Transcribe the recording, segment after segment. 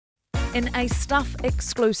In a Stuff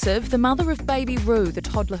exclusive, the mother of baby Roo, the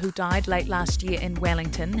toddler who died late last year in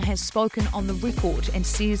Wellington, has spoken on the record and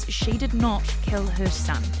says she did not kill her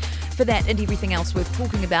son. For that and everything else worth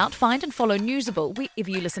talking about, find and follow Newsable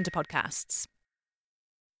wherever you listen to podcasts.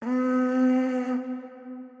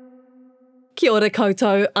 Kia ora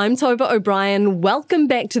koutou, I'm Tova O'Brien. Welcome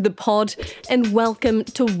back to the pod and welcome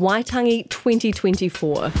to Waitangi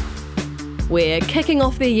 2024. We're kicking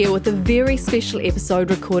off the year with a very special episode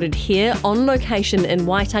recorded here on location in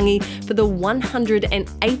Waitangi for the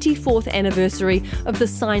 184th anniversary of the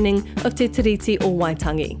signing of Te Tiriti o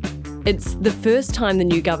Waitangi. It's the first time the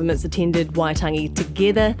new government's attended Waitangi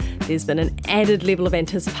together. There's been an added level of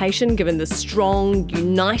anticipation given the strong,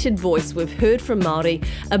 united voice we've heard from Māori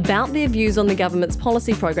about their views on the government's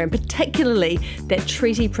policy program, particularly that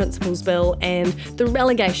Treaty Principles Bill and the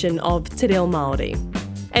relegation of Te Reo Māori.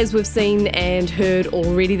 As we've seen and heard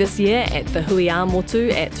already this year at the Huia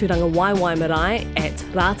Motu at Turanga Waiwai Marae, at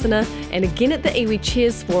Rātana, and again at the Iwi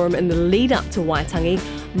Chairs Forum in the lead up to Waitangi,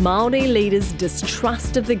 Māori leaders'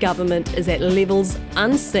 distrust of the government is at levels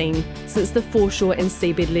unseen since the foreshore and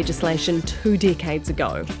seabed legislation 2 decades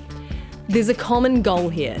ago. There's a common goal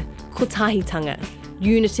here, kotahitanga,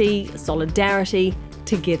 unity, solidarity,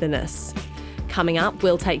 togetherness. Coming up,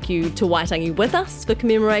 we'll take you to Waitangi with us for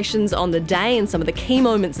commemorations on the day and some of the key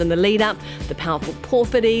moments in the lead-up, the powerful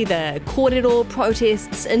pōwhiri, the kōrero,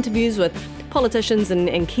 protests, interviews with politicians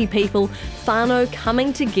and key people, whānau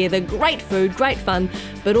coming together, great food, great fun,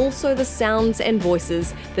 but also the sounds and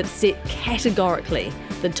voices that set categorically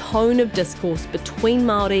the tone of discourse between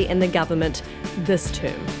Māori and the government this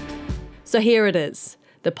term. So here it is,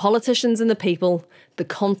 the politicians and the people, the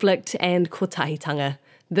conflict and kotahitanga.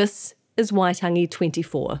 This is Waitangi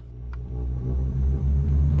 24.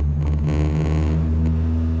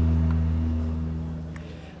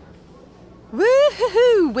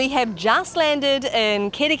 Woohoo! We have just landed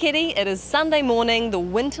in Kerikeri. It is Sunday morning. The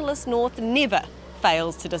winterless north never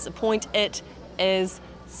fails to disappoint. It is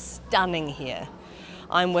stunning here.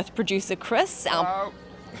 I'm with producer Chris.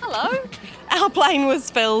 Hello. Our plane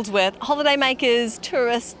was filled with holidaymakers,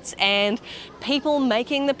 tourists and people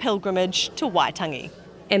making the pilgrimage to Waitangi.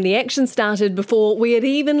 And the action started before we had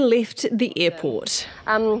even left the airport.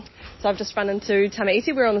 So I've just run into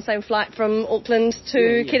Tamaiti. We're on the same flight from Auckland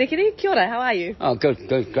to Kerikeri. Kia ora, how are you? Oh, good,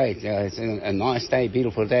 great. It's a nice day,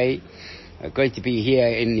 beautiful day. Great to be here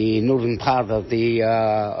in the northern part of the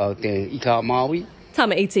Ika Maui.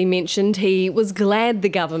 Tamaiti mentioned he was glad the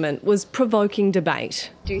government was provoking debate.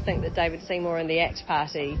 Do you think that David Seymour and the ACT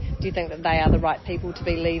Party, do you think that they are the right people to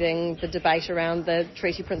be leading the debate around the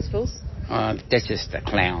treaty principles? That's just a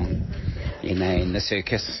clown, in the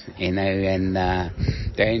circus, and they're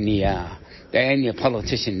only a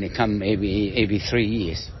politician that come every 3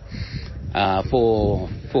 years. For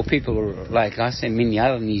people like us and many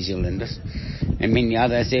other New Zealanders and many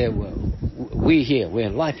others, we're here, where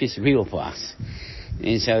life is real for us.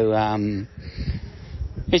 And so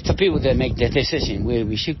it's the people that make the decision where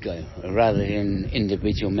we should go, rather than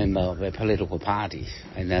individual member of political parties.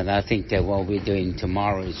 And I think that what we're doing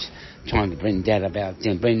tomorrow is trying to bring that about,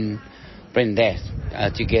 and bring that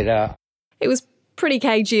together. It was pretty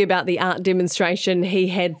cagey about the art demonstration he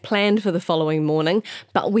had planned for the following morning,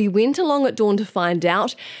 but we went along at dawn to find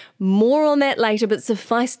out. More on that later, but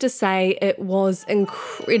suffice to say it was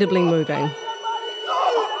incredibly moving.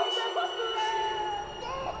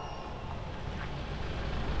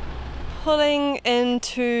 Pulling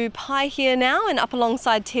into Pai here now and up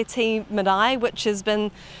alongside Te Tii Marae, which has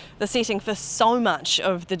been the setting for so much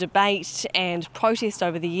of the debate and protest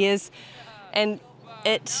over the years. And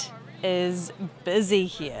it is busy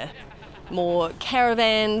here. More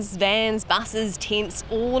caravans, vans, buses, tents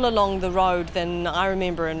all along the road than I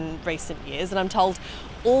remember in recent years. And I'm told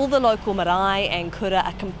all the local marae and kura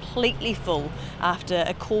are completely full after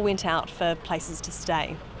a call went out for places to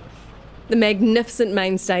stay. The magnificent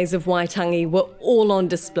mainstays of Waitangi were all on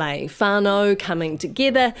display. Whānau coming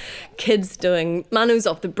together, kids doing manus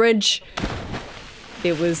off the bridge.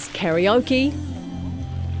 There was karaoke,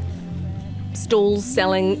 stalls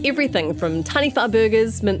selling everything from taniwha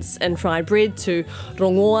burgers, mince and fried bread, to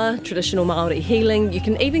rongoa, traditional Māori healing. You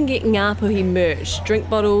can even get Ngāpuhi merch, drink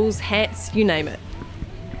bottles, hats, you name it.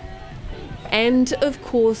 And of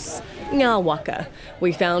course, ngā waka.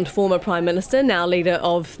 We found former Prime Minister, now leader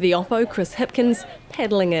of the Oppo, Chris Hipkins,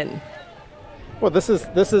 paddling in. Well, this is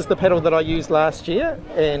the paddle that I used last year,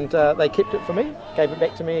 and they kept it for me, gave it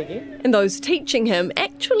back to me again. And those teaching him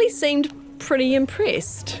actually seemed pretty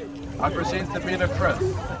impressed. I present the better Chris.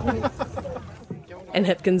 And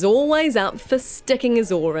Hipkins always up for sticking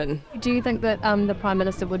his oar in. Do you think that the Prime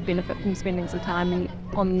Minister would benefit from spending some time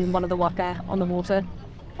on one of the waka on the water?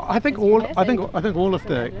 I think all of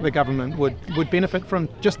the government would benefit from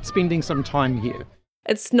just spending some time here.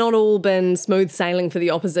 It's not all been smooth sailing for the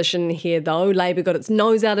opposition here, though. Labour got its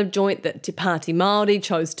nose out of joint that Te Pāti Māori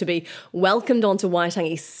chose to be welcomed onto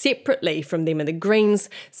Waitangi separately from them and the Greens,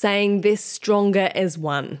 saying they're stronger as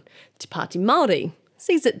one. Te Pāti Māori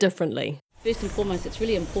sees it differently. First and foremost, it's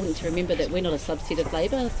really important to remember that we're not a subset of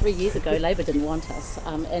Labour. 3 years ago, Labour didn't want us,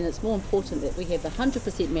 and it's more important that we have the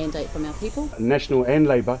 100% mandate from our people. National and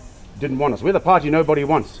Labour didn't want us. We're the party nobody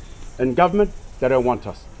wants. In government, they don't want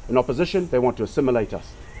us. In opposition, they want to assimilate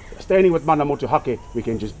us. Standing with mana motu hake, we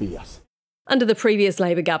can just be us. Under the previous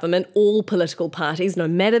Labour government, all political parties, no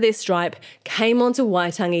matter their stripe, came onto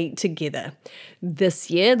Waitangi together. This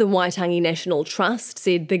year, the Waitangi National Trust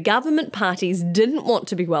said the government parties didn't want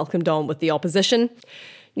to be welcomed on with the opposition.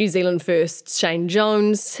 New Zealand First Shane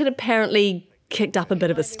Jones had apparently kicked up a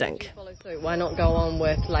bit of a stink. Why not go on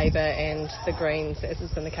with Labour and the Greens, as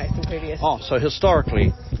has been the case in previous? So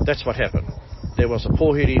historically, that's what happened. There was a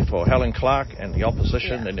pōhiri for Helen Clark and the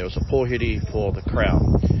opposition, and there was a pōhiri for the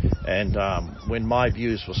Crown. And when my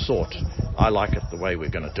views were sought, I like it the way we're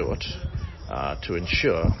going to do it, to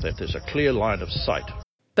ensure that there's a clear line of sight.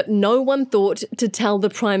 But no one thought to tell the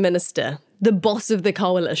Prime Minister, the boss of the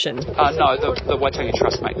coalition. No, the Waitangi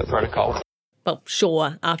Trust make the protocol. Well,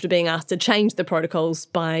 sure, after being asked to change the protocols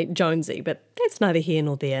by Jonesy, but that's neither here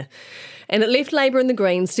nor there. And it left Labour and the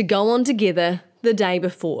Greens to go on together the day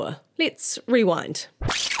before. Let's rewind.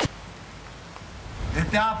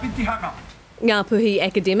 Ngāpuhi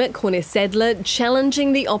academic Kone Sadler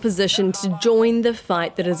challenging the opposition to join the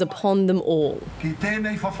fight that is upon them all.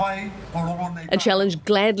 A challenge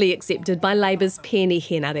gladly accepted by Labour's Penny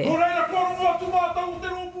Henare.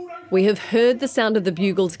 We have heard the sound of the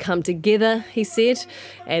bugles come together, he said,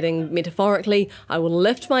 adding metaphorically, I will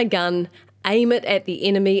lift my gun, aim it at the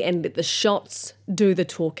enemy and let the shots do the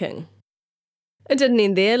talking. It didn't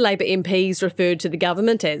end there. Labour MPs referred to the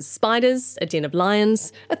government as spiders, a den of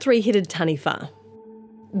lions, a three-headed taniwha.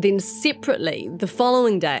 Then separately, the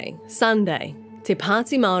following day, Sunday, Te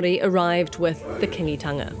Pāti Māori arrived with the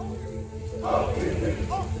kingitanga.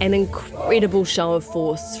 An incredible show of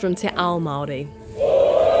force from Te Ao Māori.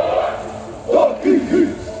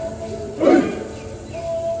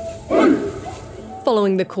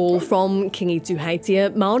 Following the call from Kingi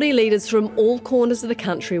Tuheitia, Māori leaders from all corners of the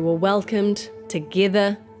country were welcomed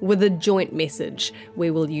together with a joint message. We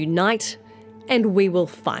will unite and we will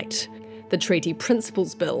fight. The Treaty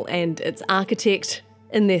Principles Bill and its architect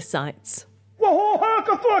in their sights.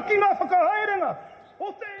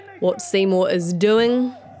 What Seymour is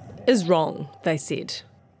doing is wrong, they said.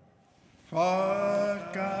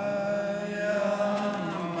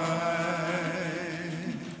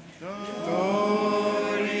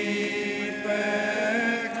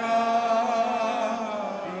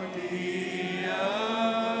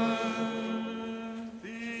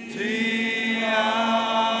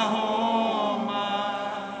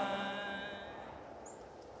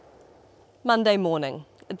 Monday morning,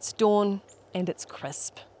 it's dawn and it's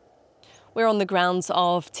crisp. We're on the grounds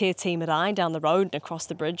of Te Ati Marae down the road and across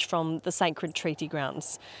the bridge from the sacred treaty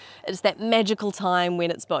grounds. It's that magical time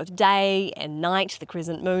when it's both day and night, the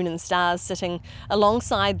crescent moon and stars sitting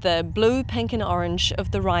alongside the blue, pink and orange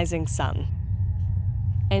of the rising sun.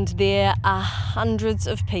 And there are hundreds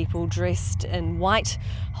of people dressed in white,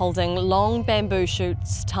 holding long bamboo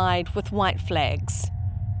shoots tied with white flags.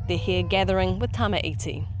 They're here gathering with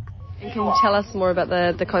tamaiti. And can you tell us more about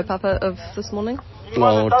the kaupapa of this morning?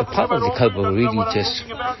 Well, the part of the kaupapa really just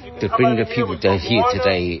to bring the people that are here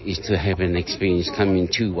today is to have an experience coming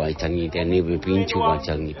to Waitangi. They've never been to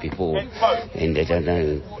Waitangi before and they don't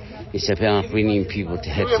know. It's about bringing people to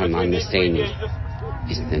have some understanding.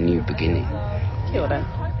 It's the new beginning. Kia ora.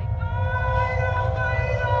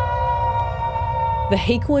 The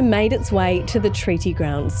hikoi made its way to the treaty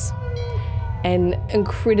grounds. An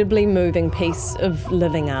incredibly moving piece of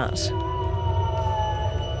living art.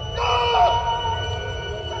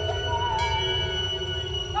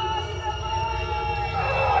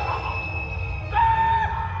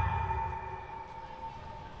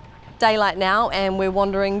 Daylight now, and we're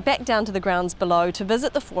wandering back down to the grounds below to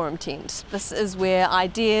visit the forum tent. This is where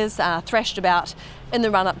ideas are thrashed about in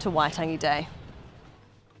the run-up to Waitangi Day.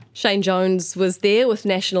 Shane Jones was there with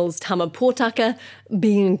Nationals Tama Pōtaka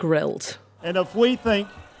being grilled. And if we think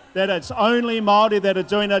that it's only Māori that are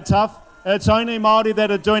doing it tough,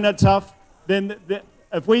 then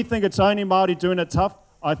if we think it's only Māori doing it tough,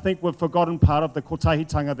 I think we've forgotten part of the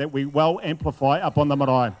kotahitanga that we well amplify up on the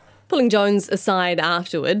marae. Pulling Jones aside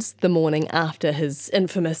afterwards, the morning after his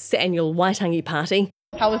infamous annual Waitangi party.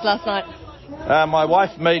 How was last night? My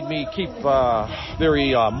wife made me keep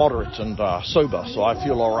very moderate and sober, so I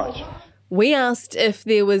feel all right. We asked if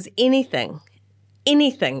there was anything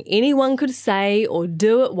anyone could say or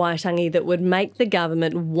do at Waitangi that would make the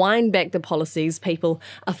government wind back the policies people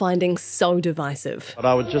are finding so divisive. But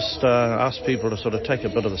I would just ask people to sort of take a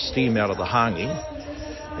bit of the steam out of the hangi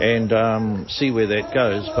and see where that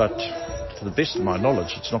goes. But to the best of my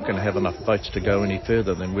knowledge, it's not going to have enough votes to go any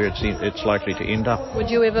further than where it's likely to end up. Would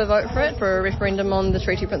you ever vote for it, for a referendum on the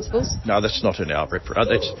treaty principles? No, that's not in our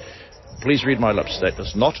please read my lips. That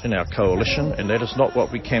is not in our coalition, and that is not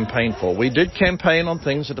what we campaigned for. We did campaign on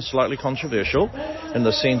things that are slightly controversial in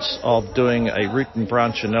the sense of doing a root and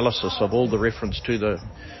branch analysis of all the reference to the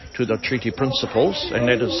treaty principles, and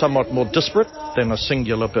that is somewhat more disparate than a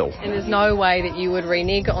singular bill. And there's no way that you would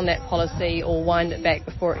renege on that policy or wind it back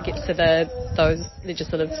before it gets to those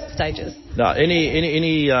legislative stages? No,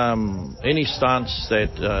 any stance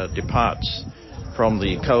that departs from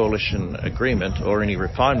the coalition agreement or any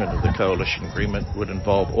refinement of the coalition agreement would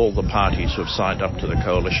involve all the parties who have signed up to the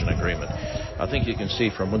coalition agreement. I think you can see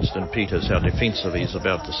from Winston Peters how defensive he is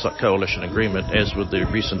about the coalition agreement, as with the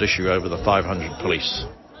recent issue over the 500 police.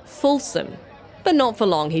 Fulsome, but not for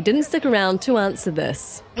long. He didn't stick around to answer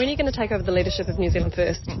this. When are you going to take over the leadership of New Zealand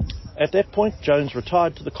First? At that point, Jones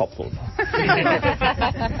retired to the Copthorne.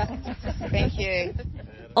 Thank you.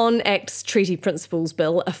 On ACT's Treaty Principles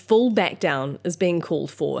Bill, a full back-down is being called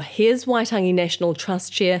for. Here's Waitangi National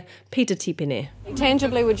Trust Chair Peter Tipene.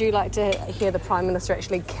 Tangibly, would you like to hear the Prime Minister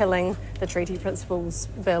actually killing the Treaty Principles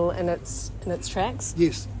Bill in its tracks?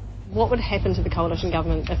 Yes. What would happen to the coalition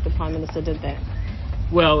government if the Prime Minister did that?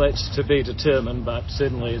 Well, it's to be determined, but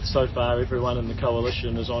certainly so far everyone in the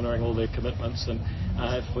coalition is honouring all their commitments, and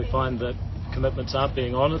if we find that commitments aren't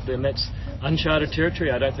being honoured, then that's uncharted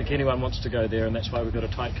territory. I don't think anyone wants to go there, and that's why we've got a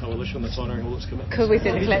tight coalition that's honouring all its commitments. Could we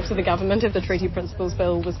see the collapse of the government if the Treaty Principles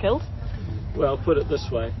Bill was killed? Well, put it this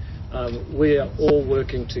way. We are all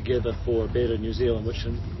working together for a better New Zealand, which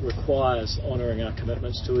requires honouring our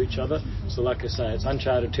commitments to each other. So like I say, it's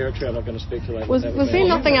uncharted territory. I'm not going to speculate. Was there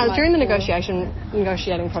nothing else during the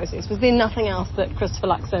negotiating process? Was there nothing else that Christopher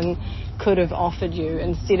Luxon could have offered you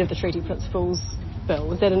instead of the Treaty Principles Bill?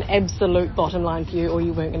 Was that an absolute bottom line for you, or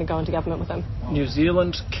you weren't going to go into government with him? New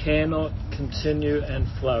Zealand cannot continue and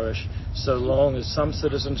flourish so long as some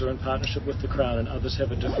citizens are in partnership with the Crown and others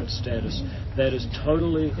have a different status. That is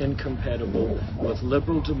totally incompatible with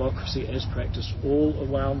liberal democracy as practiced all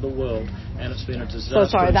around the world, and it's been a disaster. So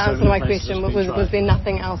sorry, the answer to my question was there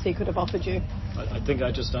nothing else he could have offered you? I think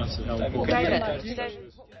I just answered how important.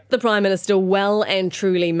 The Prime Minister well and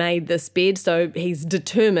truly made this bed, so he's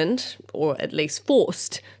determined, or at least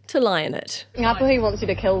forced, to lie in it. Ngāpuhi wants you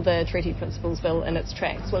to kill the Treaty Principles Bill in its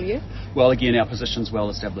tracks, will you? Well, again, our position's well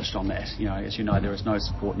established on that. As you know, there is no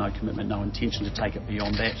support, no commitment, no intention to take it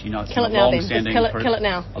beyond that. It's kill it now, then. Just kill it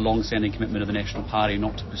now. A long-standing commitment of the National Party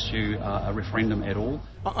not to pursue a referendum at all.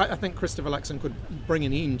 I think Christopher Luxon could bring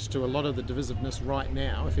an end to a lot of the divisiveness right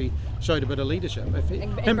now if he showed a bit of leadership.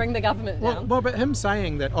 And bring the government down. Well, but him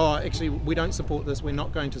saying that, actually, we don't support this, we're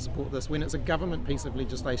not going to support this, when it's a government piece of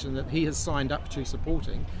legislation that he has signed up to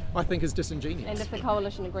supporting, I think is disingenuous. And if the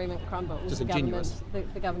coalition agreement crumbles, the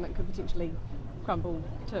government could potentially crumble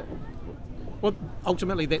too. Well,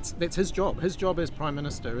 ultimately, that's his job. His job as Prime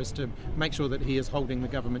Minister is to make sure that he is holding the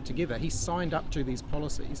government together. He signed up to these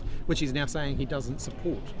policies, which he's now saying he doesn't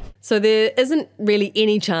support. So there isn't really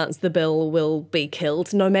any chance the bill will be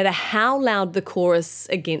killed, no matter how loud the chorus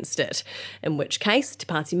against it, in which case Te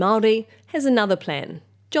Pāti Māori has another plan.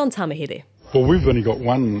 John Tamahere. Well, we've only got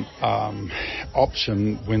one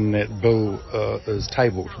option when that bill is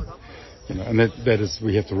tabled, and that is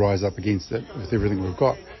we have to rise up against it with everything we've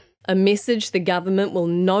got. A message the government will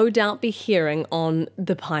no doubt be hearing on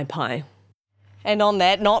the Pai Pai. And on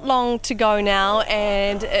that, not long to go now,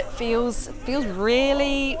 and it feels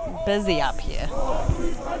really busy up here.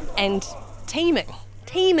 And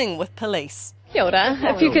teeming with police. Kia ora.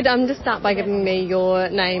 If you could just start by giving me your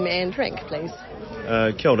name and rank, please.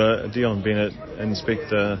 Kia ora, Dion Bennett,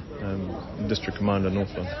 Inspector, District Commander,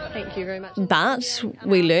 Northland. Thank you very much. But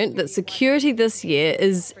we learnt that security this year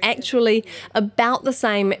is actually about the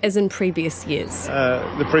same as in previous years.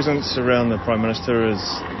 The presence around the Prime Minister is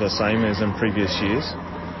the same as in previous years.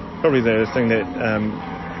 Probably the thing that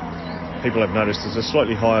people have noticed is a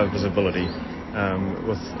slightly higher visibility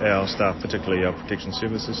with our staff, particularly our protection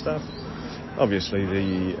services staff. Obviously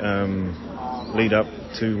the lead up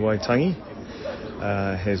to Waitangi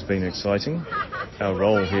has been exciting. Our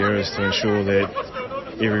role here is to ensure that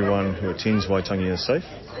everyone who attends Waitangi is safe,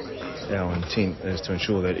 our intent is to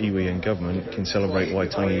ensure that iwi and government can celebrate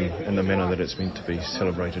Waitangi in the manner that it's meant to be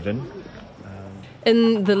celebrated in.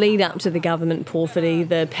 In the lead up to the government porphyry,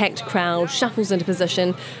 the packed crowd shuffles into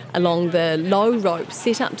position along the low rope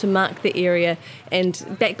set up to mark the area and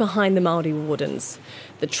back behind the Māori wardens.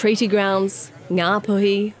 The treaty grounds, ngā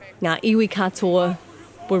puhi, ngā iwi katoa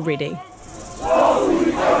were ready.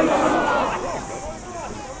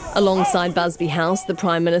 Alongside Busby House, the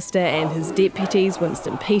Prime Minister and his deputies,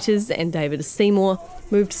 Winston Peters and David Seymour,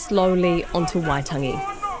 moved slowly onto Waitangi.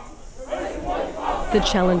 The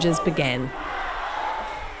challenges began.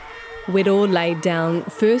 Wero laid down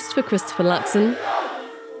first for Christopher Luxon,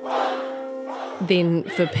 then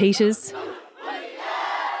for Peters,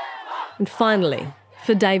 and finally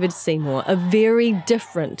for David Seymour, a very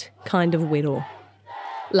different kind of wero,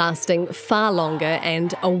 lasting far longer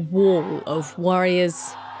and a wall of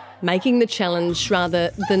warriors making the challenge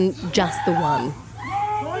rather than just the one.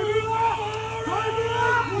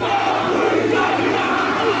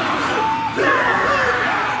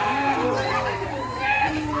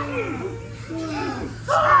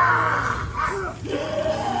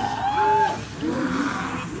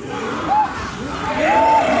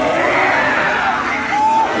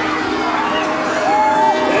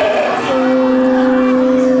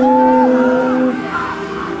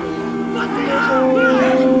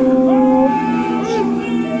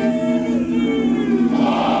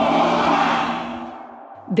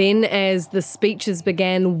 Then, as the speeches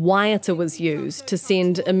began, waiata was used to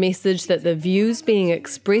send a message that the views being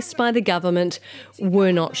expressed by the government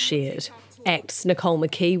were not shared. ACT's Nicole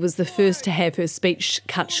McKee was the first to have her speech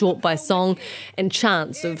cut short by song and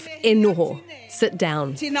chants of e noho, sit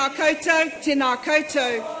down. Tēnā koutou, tēnā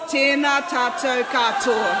koutou, tēnā tātou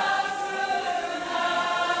katoa.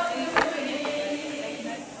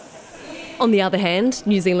 On the other hand,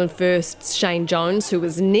 New Zealand First's Shane Jones, who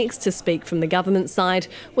was next to speak from the government side,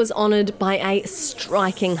 was honoured by a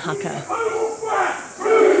striking haka.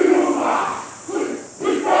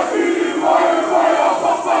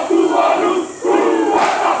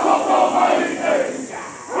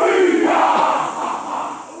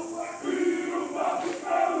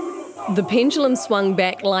 The pendulum swung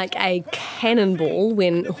back like a cannonball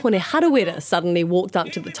when Hone Harawira suddenly walked up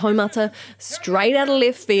to the taumata, straight out of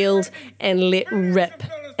left field, and let rip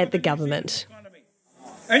at the government.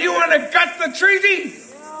 And you want to gut the treaty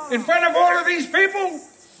in front of all of these people?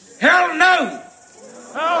 Hell no!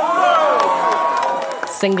 Hell no!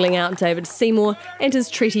 Singling out David Seymour and his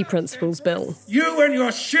Treaty Principles Bill. You and your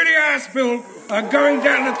shitty ass bill are going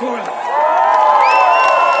down the toilet.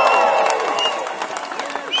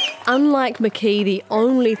 Unlike McKee, the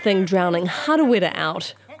only thing drowning Harawira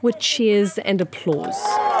out were cheers and applause.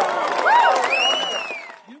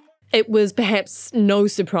 It was perhaps no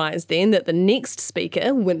surprise then that the next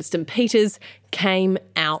speaker, Winston Peters, came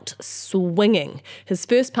out swinging. His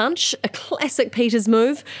first punch, a classic Peters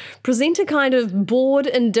move, present a kind of bored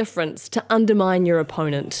indifference to undermine your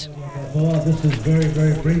opponent. Well, this is very,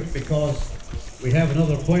 very brief because we have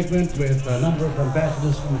another appointment with a number of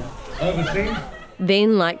ambassadors from overseas.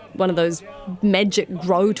 Then, like one of those magic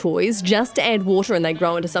grow toys, just add water and they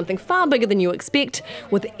grow into something far bigger than you expect.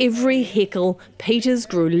 With every heckle, Peters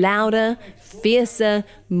grew louder, fiercer,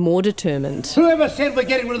 more determined. Whoever said we're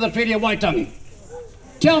getting rid of the Treaty of Waitangi?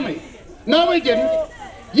 Tell me. No, we didn't.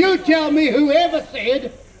 You tell me whoever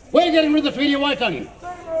said we're getting rid of the Treaty of Waitangi.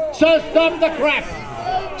 So stop the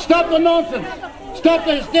crap. Stop the nonsense. Stop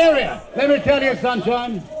the hysteria. Let me tell you,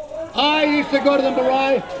 sunshine. I used to go to the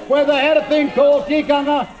marae where they had a thing called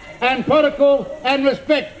tikanga and protocol and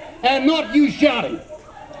respect and not you shouting.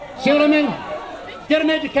 See what I mean? Get an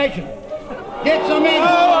education. Get some in.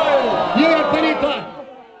 You have plenty of time.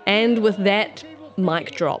 And with that,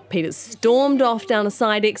 mic drop. Peters stormed off down a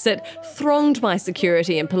side exit, thronged by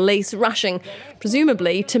security and police rushing,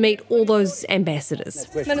 presumably to meet all those ambassadors.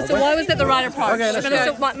 Minister, why was that the right approach?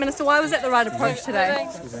 Okay, Minister, why was that the right approach today?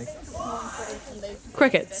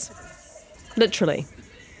 Crickets. Literally.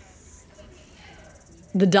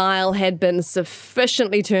 The dial had been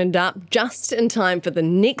sufficiently turned up just in time for the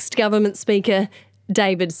next government speaker,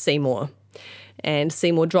 David Seymour. And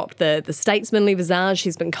Seymour dropped the statesmanly visage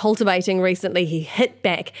he's been cultivating recently. He hit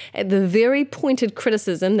back at the very pointed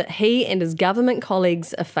criticism that he and his government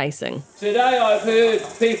colleagues are facing. Today I've heard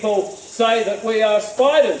people say that we are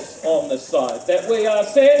spiders on this side, that we are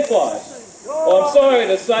sandflies. Well, I'm sorry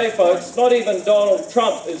to say, folks, not even Donald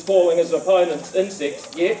Trump is calling his opponents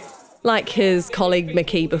insects yet. Like his colleague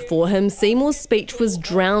McKee before him, Seymour's speech was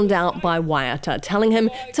drowned out by Waiata, telling him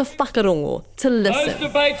to whakarongo, to listen. Those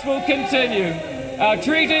debates will continue. Our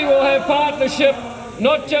treaty will have partnership,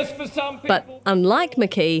 not just for some people. But unlike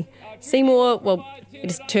McKee, Seymour, well, he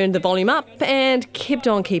just turned the volume up and kept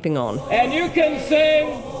on keeping on. And you can sing,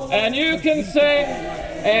 and you can sing,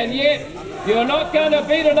 and yet you're not going to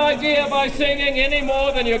beat an idea by singing any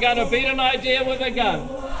more than you're going to beat an idea with a gun.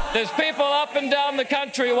 There's people up and down the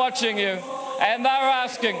country watching you, and they're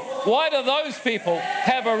asking, why do those people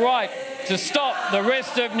have a right to stop the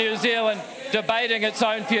rest of New Zealand debating its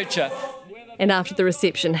own future? And after the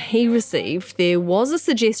reception he received, there was a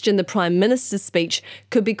suggestion the Prime Minister's speech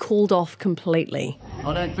could be called off completely.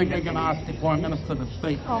 I don't think they're going to ask the Prime Minister to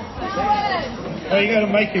speak. Well, you got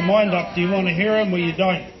to make your mind up. Do you want to hear him or you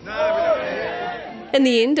don't? In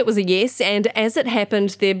the end, it was a yes, and as it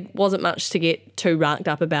happened, there wasn't much to get too racked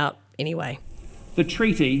up about anyway. The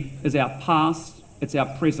treaty is our past, it's our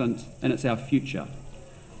present, and it's our future.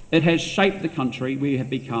 It has shaped the country we have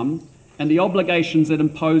become, and the obligations it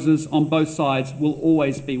imposes on both sides will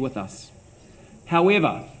always be with us.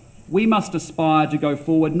 However, we must aspire to go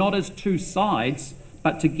forward not as two sides,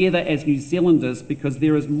 but together as New Zealanders, because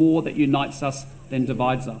there is more that unites us than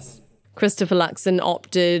divides us. Christopher Luxon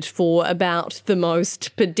opted for about the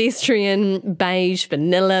most pedestrian, beige,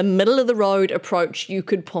 vanilla, middle-of-the-road approach you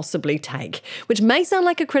could possibly take, which may sound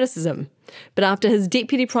like a criticism. But after his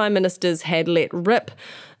Deputy Prime Ministers had let rip,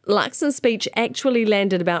 Luxon's speech actually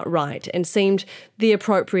landed about right and seemed the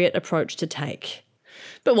appropriate approach to take.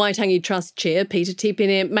 But Waitangi Trust Chair Peter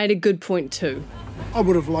Tipene made a good point too. I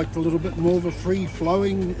would have liked a little bit more of a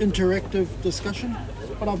free-flowing, interactive discussion.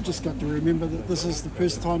 But I've just got to remember that this is the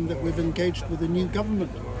first time that we've engaged with a new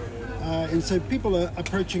government. And so people are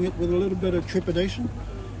approaching it with a little bit of trepidation.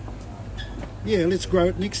 Yeah, let's grow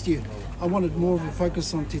it next year. I wanted more of a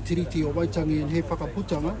focus on te tiriti o Waitangi and he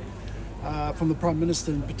whakaputanga, from the Prime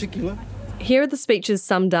Minister in particular. Here are the speeches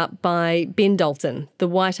summed up by Ben Dalton, the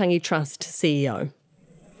Waitangi Trust CEO.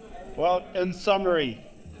 Well, in summary,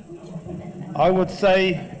 I would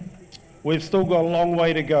say we've still got a long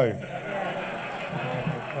way to go.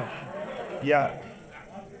 Yeah,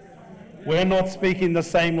 we're not speaking the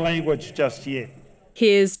same language just yet.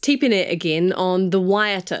 Here's Tipene again on the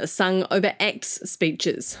waiata sung over ACT's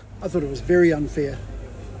speeches. I thought it was very unfair.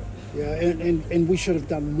 Yeah, and we should have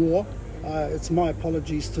done more. It's my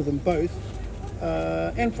apologies to them both.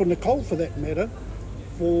 And for Nicole, for that matter,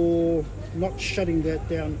 for not shutting that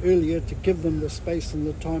down earlier to give them the space and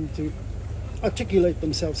the time to articulate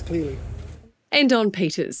themselves clearly. And on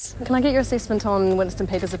Peters. Can I get your assessment on Winston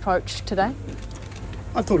Peters' approach today?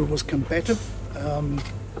 I thought it was combative.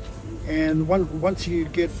 And once you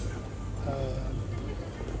get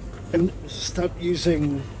and start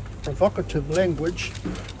using provocative language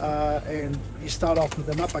and you start off with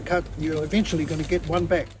an uppercut, you're eventually going to get one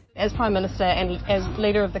back. As Prime Minister and as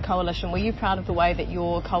leader of the coalition, were you proud of the way that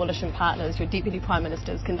your coalition partners, your Deputy Prime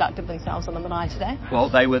Ministers, conducted themselves on the marae today? Well,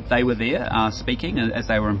 they were there speaking as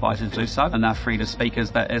they were invited to do so, and they're free to speak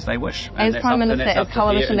as they wish. As Prime Minister, as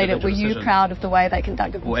coalition leader, were you proud of the way they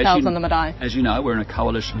conducted themselves on the marae? As you know, we're in a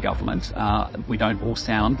coalition government. We don't all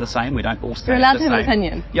sound the same. We don't all say You're allowed the to have an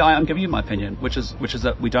opinion. Yeah, I'm giving you my opinion, which is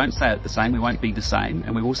that we don't say it the same. We won't be the same,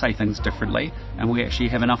 and we will say things differently, and we actually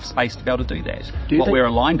have enough space to be able to do that. What we're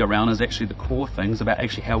aligned around is actually the core things about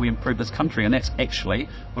actually how we improve this country, and that's actually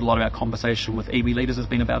what a lot of our conversation with iwi leaders has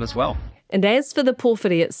been about as well. And as for the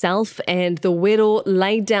pōwhiri itself and the wero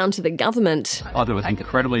laid down to the government, I thought it was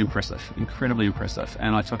incredibly impressive,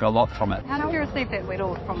 and I took a lot from it. How did you receive that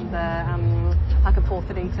wero from the haka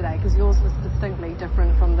pōwhiri today? Because yours was distinctly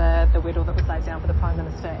different from the wero that was laid down for the Prime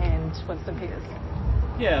Minister and Winston Peters.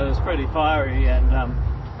 Yeah, it was pretty fiery and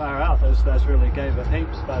far out. Those really gave it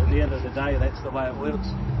heaps, but at the end of the day, that's the way it works.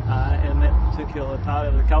 In that particular part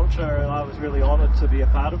of the culture, and I was really honoured to be a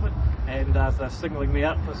part of it, and they're singling me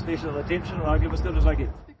out for special attention, and I'll give as good as I get.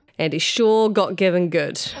 And he sure got given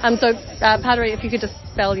good. So, Padre, if you could just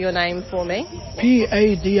spell your name for me.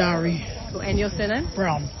 P-A-D-R-E. Cool. And your surname?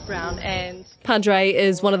 Brown. Brown. And Padre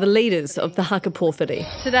is one of the leaders of the haka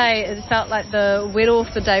pōwhiri. Today, it felt like the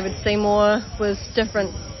wero for David Seymour was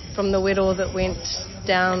different from the wero that went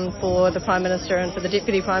down for the Prime Minister and for the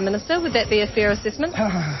Deputy Prime Minister. Would that be a fair assessment?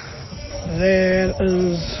 That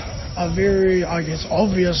is a very,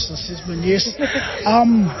 obvious assessment, yes.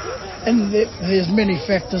 And there's many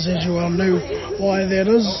factors, as you well know, why that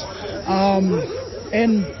is.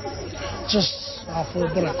 And just for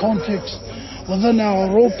a bit of context, within our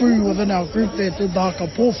ropu, within our group that did the haka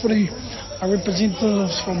pōwhiri, are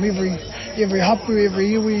representatives from every hapu, every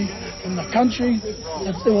iwi in the country.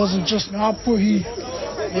 It wasn't just Ngāpuhi,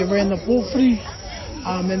 they ran the pōwhiri,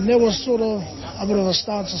 and there was sort of a bit of a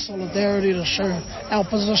stance of solidarity to show our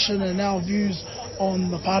position and our views on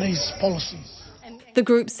the party's policies. The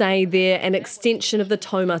group say they're an extension of the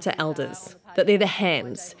taumata elders. that they're the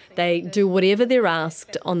hands. They do whatever they're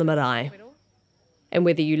asked on the marae. And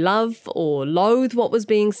whether you love or loathe what was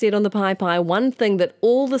being said on the paipai, one thing that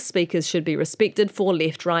all the speakers should be respected for,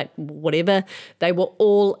 left, right, whatever, they were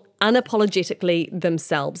all unapologetically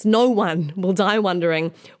themselves. No one will die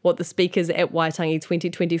wondering what the speakers at Waitangi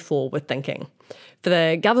 2024 were thinking. For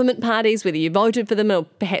the government parties, whether you voted for them or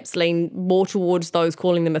perhaps lean more towards those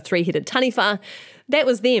calling them a three-headed taniwha, that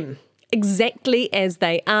was them, exactly as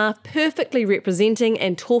they are, perfectly representing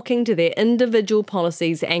and talking to their individual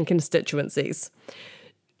policies and constituencies.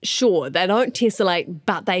 Sure, they don't tessellate,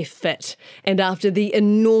 but they fit. And after the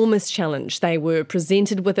enormous challenge they were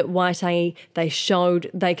presented with at Waitangi, they showed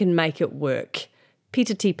they can make it work.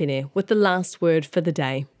 Peter Tipene with the last word for the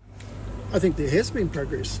day. I think there has been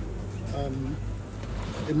progress.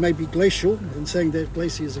 It may be glacial, in saying that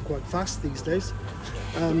glaciers are quite fast these days.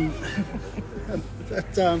 But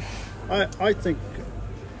I think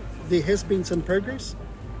there has been some progress.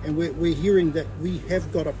 And we're hearing that we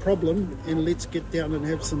have got a problem, and let's get down and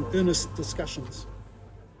have some earnest discussions.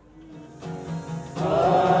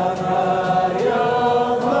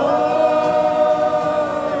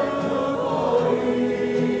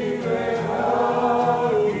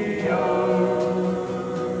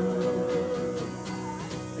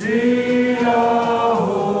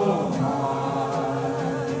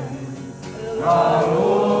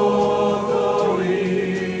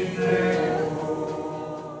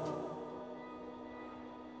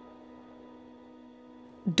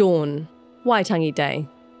 Dawn, Waitangi Day.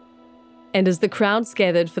 And as the crowds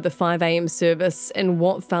gathered for the 5 a.m. service in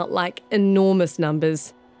what felt like enormous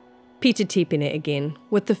numbers, Peter Tipene again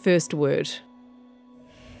with the first word.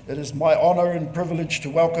 It is my honour and privilege to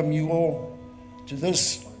welcome you all to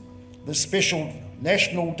this special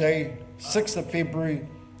National Day, 6th of February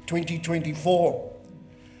 2024.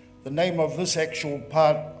 The name of this actual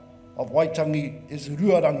part of Waitangi is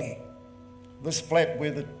Ruarangi, this flat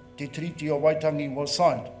where the Te Treaty of Waitangi was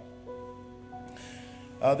signed.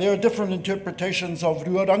 There are different interpretations of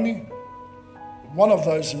Ruarangi. One of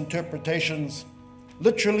those interpretations,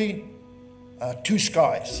 literally, two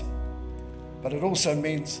skies, but it also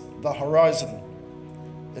means the horizon.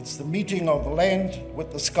 It's the meeting of the land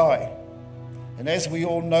with the sky. And as we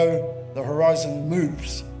all know, the horizon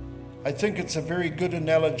moves. I think it's a very good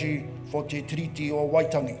analogy for Te Treaty or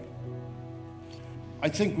Waitangi. I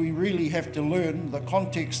think we really have to learn the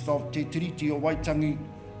context of Te Treaty o Waitangi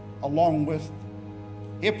along with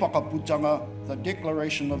He Whakaputanga, the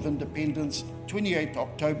Declaration of Independence, 28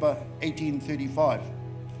 October 1835.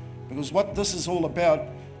 Because what this is all about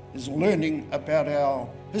is learning about our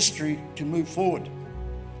history to move forward.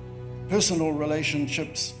 Personal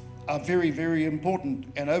relationships are very, very important,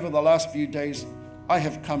 and over the last few days I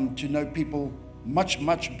have come to know people much,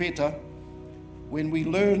 much better when we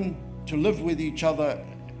learn to live with each other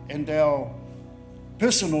and our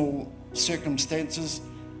personal circumstances.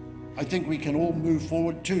 I think we can all move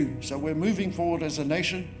forward too. So we're moving forward as a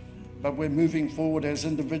nation, but we're moving forward as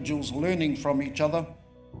individuals, learning from each other.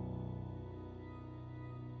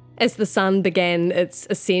 As the sun began its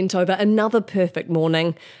ascent over another perfect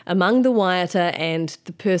morning, among the waiata and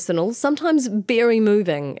the personal, sometimes very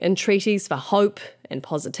moving, entreaties for hope and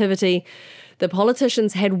positivity, the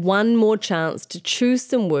politicians had one more chance to choose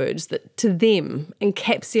some words that, to them,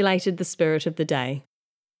 encapsulated the spirit of the day.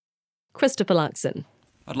 Christopher Luxon.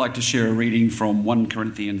 I'd like to share a reading from 1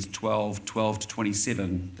 Corinthians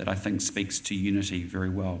 12:12-27 that I think speaks to unity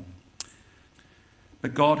very well.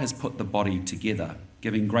 But God has put the body together,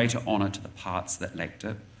 giving greater honour to the parts that lacked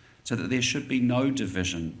it, so that there should be no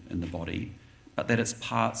division in the body, but that its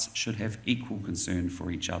parts should have equal concern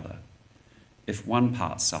for each other. If one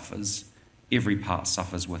part suffers, every part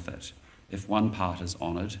suffers with it. If one part is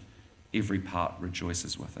honoured, every part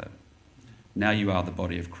rejoices with it. Now you are the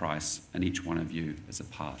body of Christ, and each one of you is a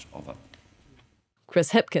part of it.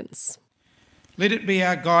 Chris Hipkins. Let it be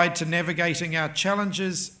our guide to navigating our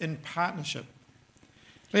challenges in partnership.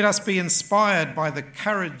 Let us be inspired by the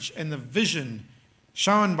courage and the vision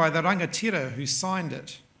shown by the rangatira who signed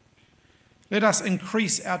it. Let us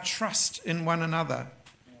increase our trust in one another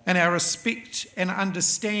and our respect and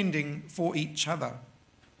understanding for each other.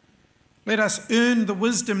 Let us earn the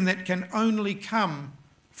wisdom that can only come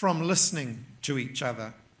from listening to each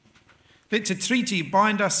other. Let Te Treaty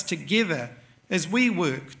bind us together as we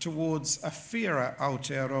work towards a fairer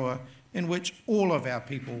Aotearoa in which all of our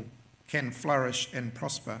people can flourish and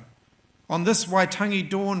prosper. On this Waitangi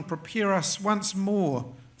dawn, prepare us once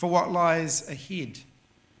more for what lies ahead.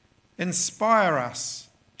 Inspire us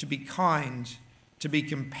to be kind, to be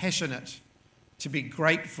compassionate, to be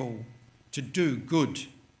grateful, to do good.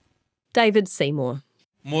 David Seymour.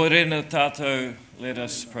 Morena tātou, let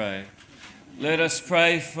us pray. Let us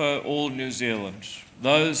pray for all New Zealand,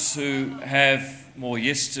 those who have more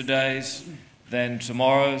yesterdays than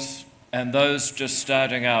tomorrows, and those just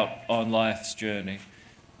starting out on life's journey,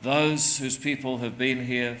 those whose people have been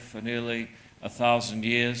here for nearly 1,000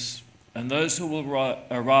 years, and those who will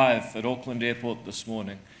arrive at Auckland Airport this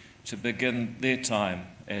morning to begin their time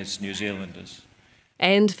as New Zealanders.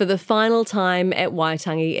 And for the final time at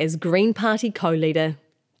Waitangi as Green Party co-leader,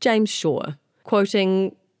 James Shaw,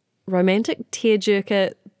 quoting romantic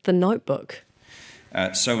tearjerker The Notebook.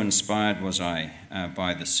 So inspired was I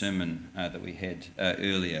by the sermon that we had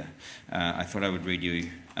earlier, I thought I would read you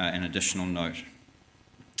an additional note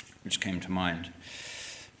which came to mind.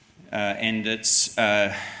 And it's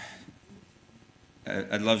a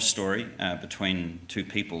love story between two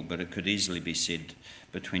people, but it could easily be said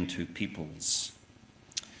between two peoples.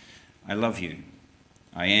 I love you.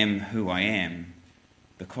 I am who I am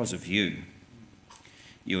because of you.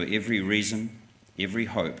 You are every reason, every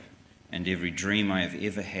hope, and every dream I have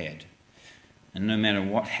ever had. And no matter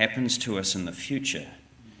what happens to us in the future,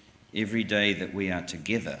 every day that we are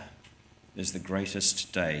together is the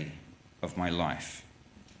greatest day of my life.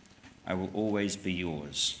 I will always be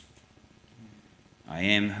yours. I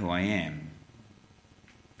am who I am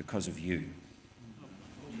because of you.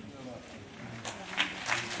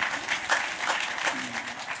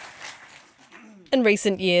 In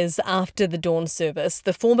recent years, after the dawn service,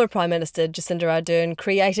 the former Prime Minister Jacinda Ardern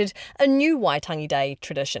created a new Waitangi Day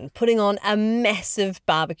tradition, putting on a massive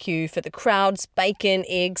barbecue for the crowds, bacon,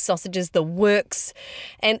 eggs, sausages, the works.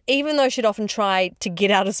 And even though she'd often try to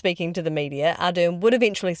get out of speaking to the media, Ardern would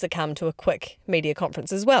eventually succumb to a quick media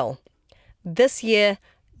conference as well. This year,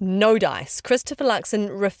 no dice. Christopher Luxon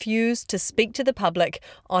refused to speak to the public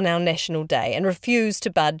on our National Day and refused to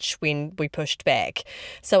budge when we pushed back.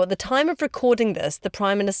 So at the time of recording this, the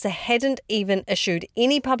Prime Minister hadn't even issued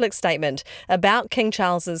any public statement about King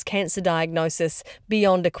Charles's cancer diagnosis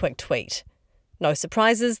beyond a quick tweet. No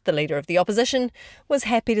surprises, the Leader of the Opposition was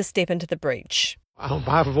happy to step into the breach. On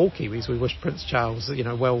behalf of all Kiwis, we wish Prince Charles,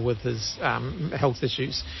 well with his health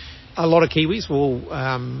issues. A lot of Kiwis will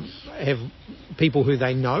have people who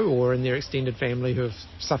they know or in their extended family who have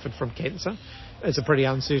suffered from cancer. It's a pretty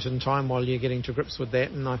uncertain time while you're getting to grips with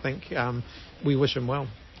that, and I think we wish him well.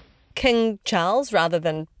 King Charles rather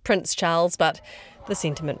than Prince Charles, but the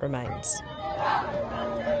sentiment remains.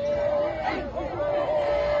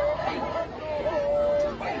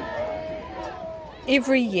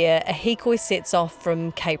 Every year, a hikoi sets off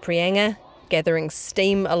from Cape Reinga, gathering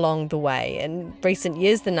steam along the way. In recent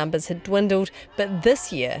years, the numbers had dwindled, but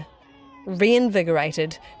this year,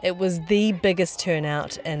 reinvigorated, it was the biggest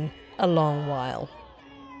turnout in a long while.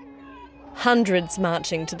 Hundreds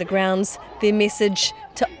marching to the grounds, their message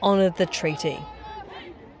to honour the treaty.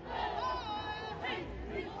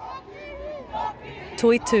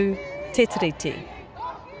 Toitu Te Tiriti.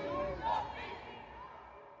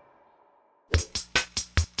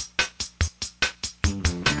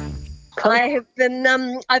 I've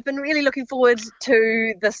been really looking forward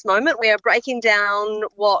to this moment. We are breaking down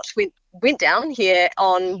what went down here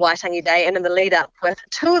on Waitangi Day and in the lead up with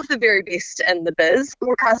two of the very best in the biz,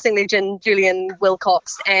 broadcasting legend Julian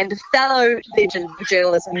Wilcox and fellow legend of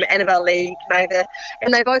journalism Annabelle Lee Mather.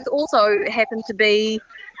 And they both also happen to be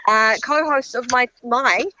co-hosts of my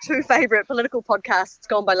two favourite political podcasts,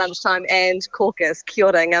 Gone by Lunchtime and Caucus. Kia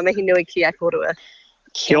ora, ngā mihi nui ki a korua.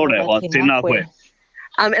 Kia ora, o tēnā koe.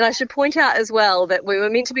 And I should point out as well that we were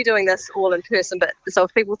meant to be doing this all in person, but so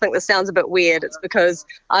if people think this sounds a bit weird, it's because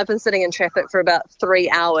I've been sitting in traffic for about 3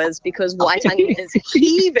 hours because Waitangi is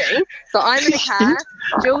heaving. So I'm in a car,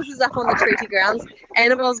 Jules is up on the treaty grounds,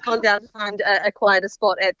 Annabelle's gone down to find a quieter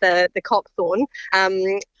spot at the Copthorne.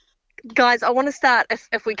 Guys, I want to start,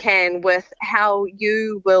 if we can, with how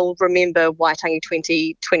you will remember Waitangi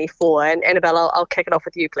 2024. And Annabelle, I'll kick it off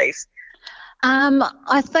with you, please.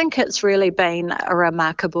 I think it's really been a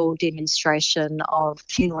remarkable demonstration of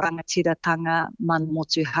tino rangatiratanga, man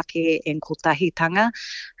motu hake and kotahitanga.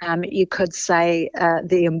 You could say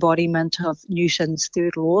the embodiment of Newton's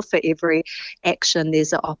third law. For every action,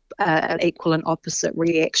 there's an equal and opposite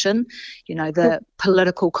reaction. The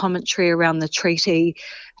political commentary around the treaty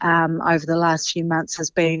over the last few months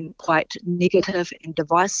has been quite negative and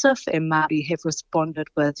divisive, and Māori have responded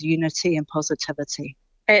with unity and positivity.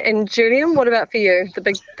 And Julian, what about for you? The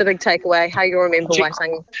big takeaway, how you remember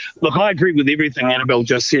Waitangi? Look, I agree with everything Annabelle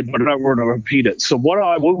just said, but I don't want to repeat it. So what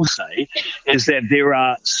I will say is that there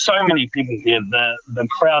are so many people here. The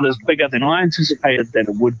crowd is bigger than I anticipated that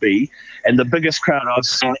it would be, and the biggest crowd I've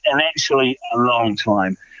seen in actually a long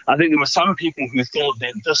time. I think there were some people who thought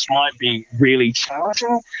that this might be really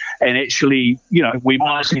challenging, and actually, we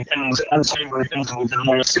might see things, unsavory things that we didn't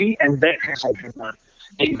want to see, and that hasn't happened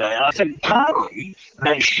either. And I think partly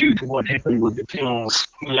that's due to what happened with the King's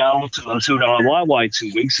Waiata and Waiwai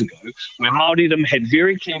 2 weeks ago, where Māoridom had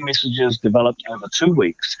very clear messages developed over 2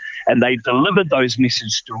 weeks, and they delivered those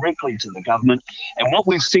messages directly to the government. And what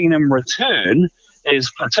we've seen in return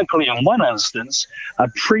is, particularly in one instance, a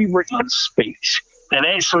pre-written speech that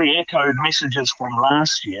actually echoed messages from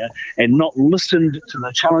last year and not listened to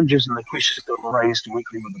the challenges and the questions that were raised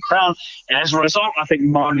directly with the Crown. And as a result, I think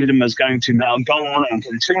Māoridom is going to now go on and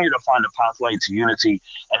continue to find a pathway to unity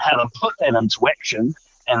and how to put that into action.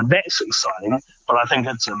 And that's exciting, but I think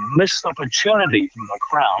it's a missed opportunity from the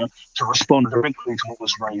Crown to respond directly to what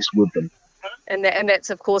was raised with them. And that's,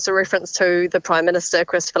 of course, a reference to the Prime Minister,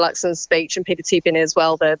 Christopher Luxon's speech, and Peter Tepene as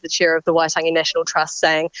well, the chair of the Waitangi National Trust,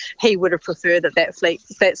 saying he would have preferred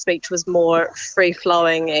that speech was more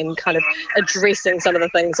free-flowing and kind of addressing some of the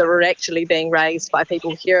things that were actually being raised by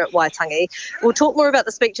people here at Waitangi. We'll talk more about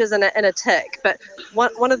the speeches in a tick, but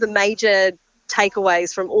one of the major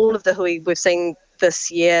takeaways from all of the hui we've seen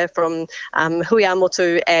this year, from hui a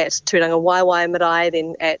motu at Tūranga Waiwai Marae,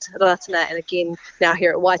 then at Ratana, and again now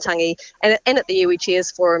here at Waitangi, and at the Iwi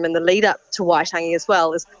Chairs Forum in the lead up to Waitangi as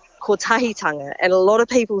well, is kotahitanga, and a lot of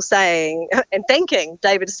people saying and thanking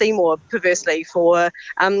David Seymour perversely for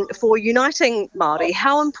uniting Māori.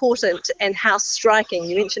 How important and how striking,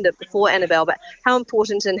 you mentioned it before, Annabelle, but how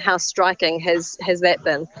important and how striking has that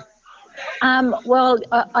been? Well,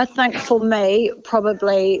 I think for me,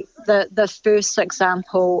 probably the first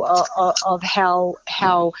example of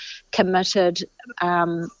how committed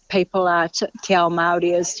people are to Te Ao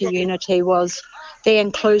Māori is to unity was the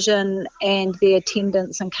inclusion and the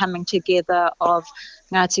attendance and coming together of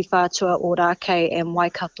Ngāti Whātua, Ōrākei and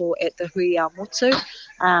Waikato at the hui a motu.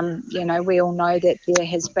 We all know that there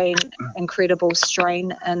has been incredible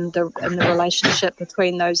strain in the relationship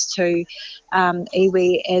between those two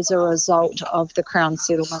iwi as a result of the Crown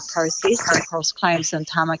settlement process across claims in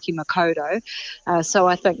Tāmaki Makaurau. So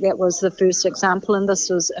I think that was the first example, and this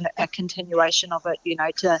was a continuation of it,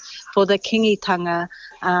 for the kingitanga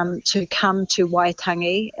to come to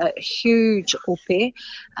Waitangi, a huge ope,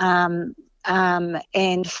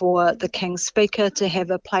 and for the King's Speaker to have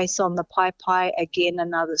a place on the pai, again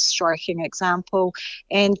another striking example.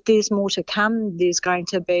 And there's more to come. There's going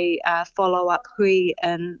to be a follow-up hui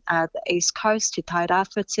in the East Coast, Te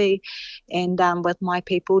Tairāwhiti, and with my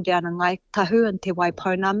people down in Ngaitahu and Te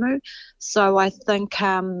Waipounamu. So I think,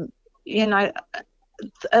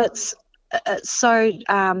 it's so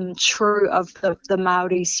true of the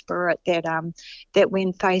Māori spirit that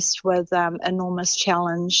when faced with enormous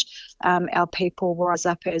challenge, our people rise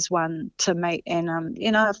up as one to meet. And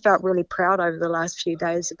I felt really proud over the last few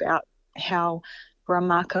days about how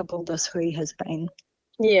remarkable this hui has been.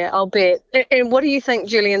 Yeah, I'll bet. And what do you think,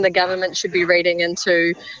 Julian, the government should be reading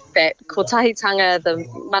into that kotahitanga, the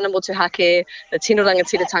mana motuhake, the tino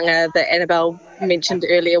rangatiratanga that Annabelle mentioned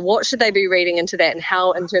earlier? What should they be reading into that, and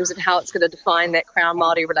how, in terms of how it's going to define that Crown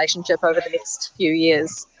Māori relationship over the next few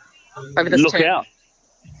years? Over this term?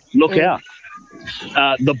 Look out.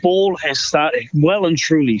 The ball has well and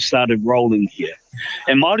truly started rolling here.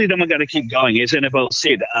 And Māoridom are going to keep going. As Annabelle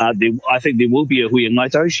said, I think there will be a hui in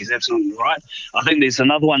Ngaitahu. She's absolutely right. I think there's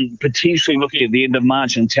another one potentially looking at the end of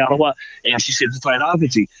March in Te Arawa, and she said to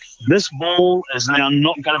Tairāwhiti. This ball is now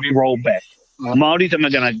not going to be rolled back. Māoridom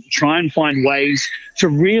are going to try and find ways to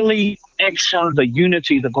really action the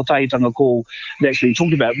unity, the kotahitanga call that actually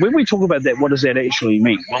talked about. When we talk about that, what does that actually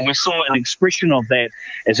mean? Well, we saw an expression of that,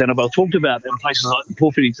 as Annabelle talked about, in places like the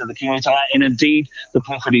Pōwhiri to the Kingitanga and indeed the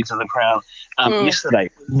Pōwhiri to the Crown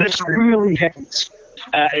yesterday. This really happens.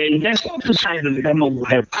 And that's not to say that the government will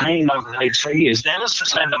have pain over the next 3 years. That is to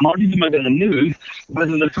say that Māoridom are going to move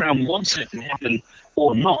whether the Crown wants it to happen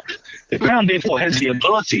or not. The Crown therefore has the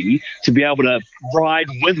ability to be able to ride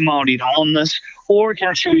with Māori on this, or it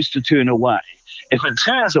can choose to turn away. If it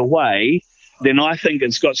turns away, then I think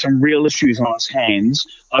it's got some real issues on its hands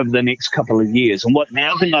over the next couple of years. And the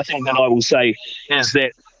other thing I think that I will say is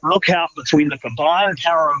that look out between the combined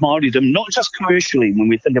power of Māoridom, not just commercially, when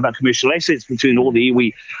we think about commercial assets between all the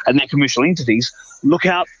iwi and their commercial entities, look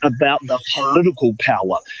out about the political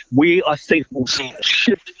power. I think we'll see a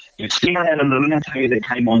shift. You've seen that in the military that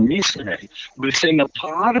came on yesterday. We're seeing a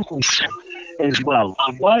political shift as well,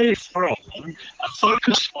 away from a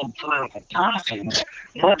focus on political parties,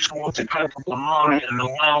 much more to cope with the Māori and the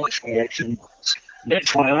Welsh reaction.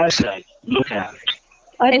 That's why I say, look out.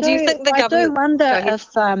 I do wonder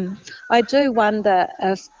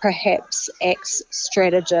if perhaps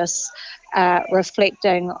ex-strategists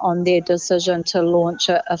reflecting on their decision to launch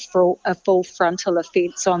a full frontal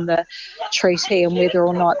offence on the treaty and whether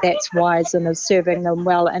or not that's wise and is serving them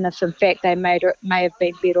well, and if in fact they may have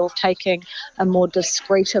been better off taking a more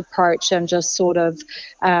discreet approach and just sort of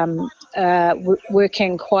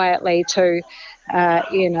working quietly to,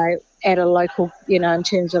 at a local, in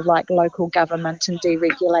terms of like local government and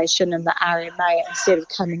deregulation in the RMA instead of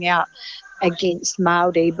coming out against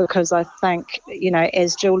Māori, because I think,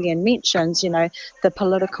 as Julian mentions, the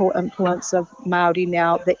political influence of Māori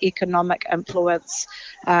now, the economic influence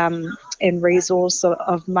and resource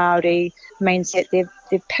of Māori means that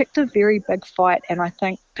they've picked a very big fight, and I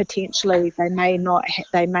think potentially they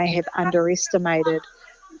may have underestimated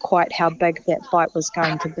quite how big that fight was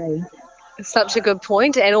going to be. Such a good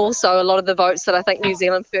point, and also a lot of the votes that I think New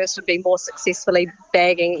Zealand First would be more successfully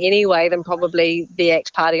bagging anyway than probably the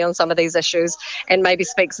ACT Party on some of these issues, and maybe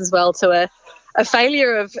speaks as well to a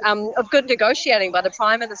failure of good negotiating by the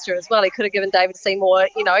Prime Minister as well. He could have given David Seymour,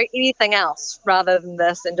 anything else rather than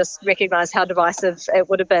this, and just recognised how divisive it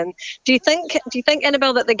would have been. Do you think,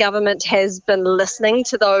 Annabelle, that the government has been listening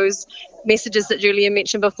to those messages that Julian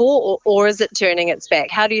mentioned before, or is it turning its back?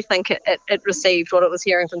 How do you think it received what it was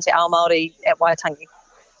hearing from Te Ao Māori at Waitangi?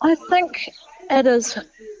 I think it is.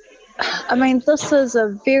 I mean, this is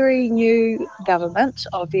a very new government,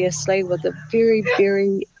 obviously, with a very,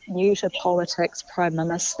 very new to politics Prime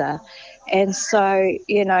Minister. And so,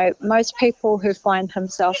 most people who find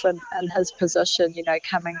himself in his position,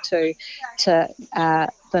 coming to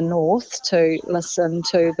the north to listen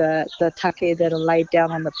to the take that are laid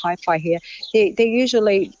down on the paewhai here, they're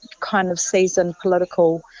usually kind of seasoned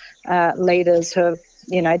political leaders who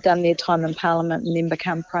have, done their time in Parliament and then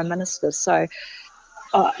become Prime Minister. So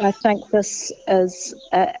I think this is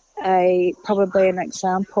probably an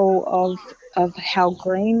example of how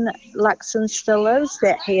green Luxon still is,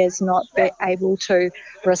 that he has not been able to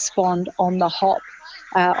respond on the hop,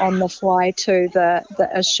 on the fly to the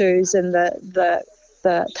issues and the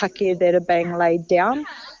take that are being laid down.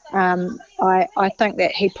 I think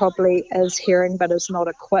that he probably is hearing but is not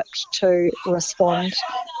equipped to respond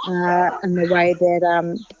in the way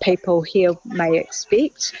that people here may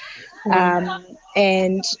expect.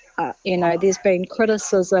 There's been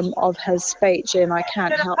criticism of his speech, and I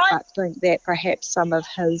can't help but think that perhaps some of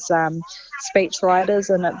his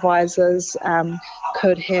speechwriters and advisors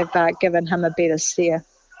could have given him a better steer.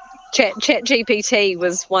 Chat GPT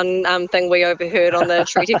was one thing we overheard on the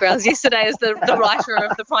treaty grounds yesterday as the writer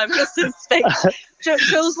of the Prime Minister's speech.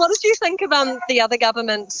 Jules, what did you think about the other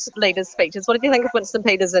government leaders' speeches? What did you think of Winston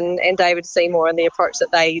Peters and David Seymour and the approach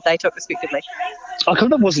that they took respectively? I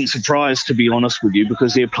kind of wasn't surprised, to be honest with you,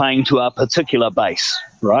 because they're playing to a particular base,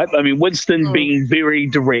 right? I mean, Winston being very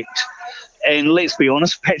direct and, let's be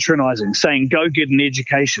honest, patronising, saying, go get an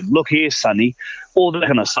education, look here, sonny, all that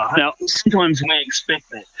kind of stuff. Now, sometimes we expect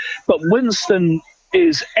that. But Winston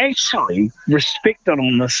is actually respected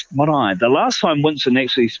on this marae. The last time Winston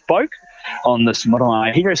actually spoke on this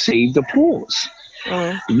marae, he received applause.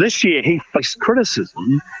 This year, he faced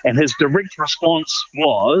criticism, and his direct response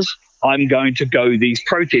was, I'm going to go these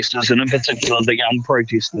protesters, and in particular the young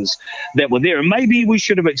protesters that were there. And maybe we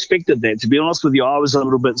should have expected that. To be honest with you, I was a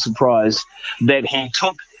little bit surprised that he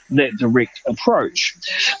took that direct approach.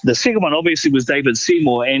 The second one obviously was David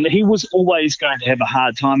Seymour, and he was always going to have a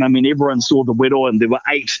hard time. I mean, everyone saw the wero, and there were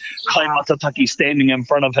 8 kaimatataki standing in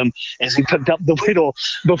front of him as he picked up the wero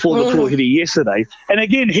before the pōhiri yesterday. And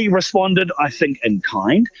again, he responded, I think, in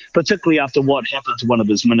kind, particularly after what happened to one of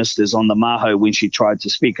his ministers on the Maho when she tried to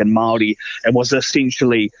speak in Māori and was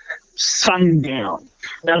essentially sung down.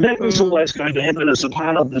 Now, that was always going to happen as a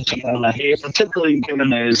part of the tikanga here, particularly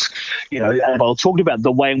given as, Annabelle talked about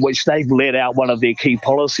the way in which they've let out one of their key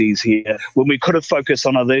policies here, when we could have focused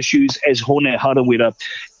on other issues, as Hone Harawira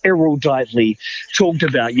eruditely talked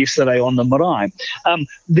about yesterday on the marae.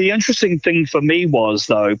 The interesting thing for me was,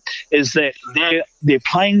 though, is that they're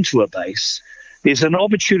playing to a base. There's an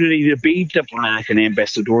opportunity to be diplomatic and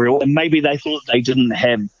ambassadorial, and maybe they thought they didn't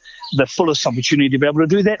have the fullest opportunity to be able to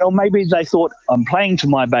do that, or maybe they thought, I'm playing to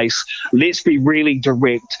my base, let's be really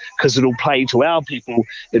direct, because it'll play to our people,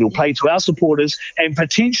 it'll play to our supporters, and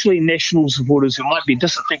potentially national supporters who might be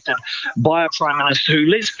disaffected by a Prime Minister who,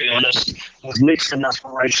 let's be honest, was less than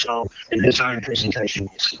aspirational in his own presentation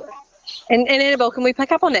yesterday. And Annabelle, can we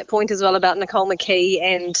pick up on that point as well about Nicole McKee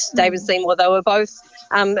and David Seymour? They were both,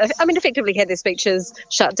 effectively had their speeches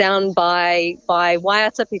shut down by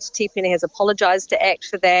Waiata. Peter Tipene has apologised to ACT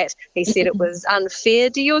for that. He said it was unfair.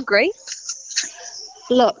 Do you agree?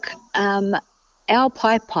 Look, our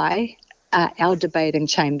paewhai, our debating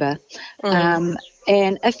chamber,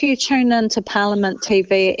 And if you tune into Parliament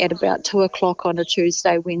TV at about 2 o'clock on a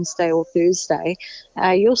Tuesday, Wednesday or Thursday,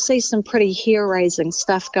 you'll see some pretty hair-raising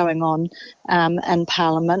stuff going on in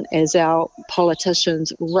Parliament as our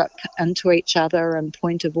politicians rip into each other and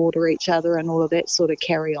point of order each other and all of that sort of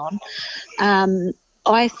carry on.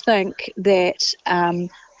 I think that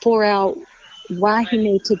for our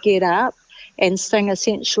wahine to get up and sing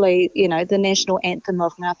essentially, the national anthem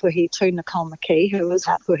of Ngāpuhi Tūna Kaumaki, who is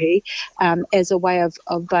Ngāpuhi, as a way of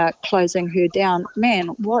closing her down. Man,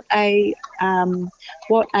 what a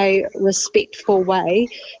respectful way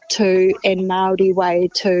and Māori way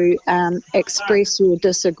to express your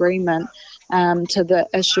disagreement to the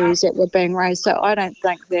issues that were being raised. So I don't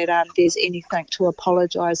think that there's anything to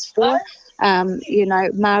apologise for.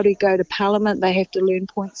 Māori go to Parliament, they have to learn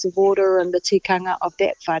points of order and the tikanga of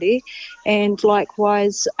that whare. And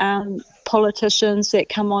likewise, politicians that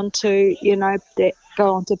come on to, that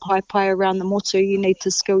go on to pai around the motu, you need to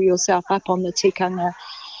skill yourself up on the tikanga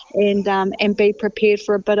and be prepared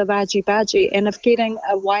for a bit of argy-bargy. And if getting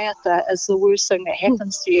a waiata is the worst thing that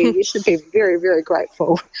happens to you, you should be very, very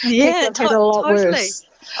grateful. Yeah, People had a lot totally. worse.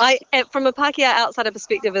 From a Pākehā outsider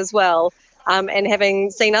perspective as well, and having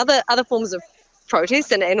seen other forms of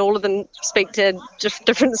protest and all of them speak to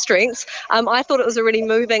different strengths, I thought it was a really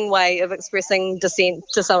moving way of expressing dissent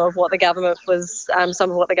to some of what the government was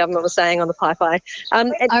saying on the pai.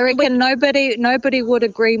 I reckon nobody would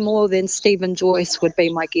agree more than Stephen Joyce would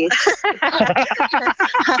be my guess.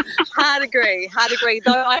 Hard agree.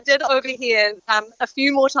 Though I did overhear a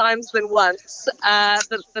few more times than once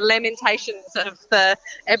the lamentations of the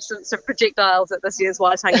absence of projectiles at this year's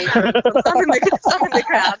Waitangi from some in the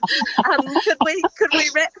crowd. Could we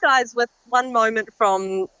wrap, guys, with one moment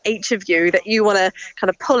from each of you that you want to kind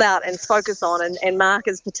of pull out and focus on and mark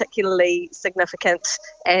as particularly significant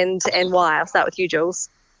and why? I'll start with you, Jules.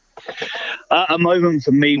 A moment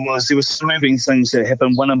for me was there were some moving things that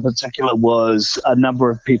happened. One in particular was a number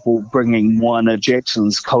of people bringing Moana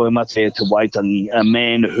Jackson's kaumate to Waitangi, a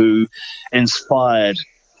man who inspired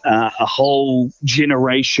a whole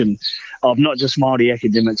generation of not just Māori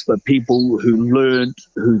academics, but people who learned,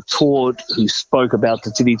 who taught, who spoke about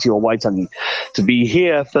the tiriti o Waitangi. To be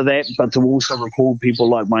here for that, but to also recall people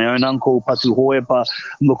like my own uncle, Patu Hoepa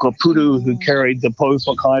Mukapuru, who carried the Pou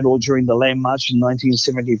Whakairo during the Land March in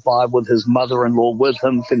 1975 with his mother-in-law with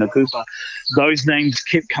him, Whenakupa. Those names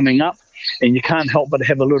kept coming up. And you can't help but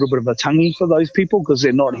have a little bit of a tangi for those people because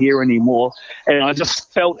they're not here anymore. And I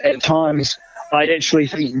just felt at times, I actually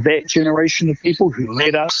think that generation of people who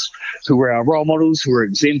led us, who were our role models, who were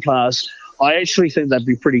exemplars, I actually think they'd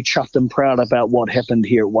be pretty chuffed and proud about what happened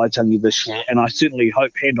here at Waitangi this year. And I certainly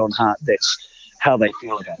hope, hand on heart, that's how they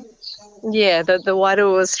feel about it. Yeah, the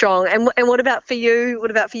Wairua was strong. And what about for you?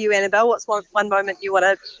 What about for you, Annabelle? What's one moment you want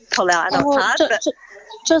to pull out? And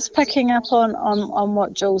Just picking up on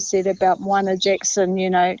what Jules said about Moana Jackson,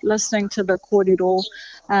 listening to the kōrero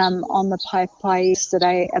on the pai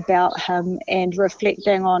yesterday about him and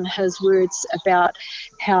reflecting on his words about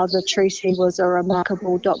how the treaty was a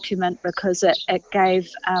remarkable document because it gave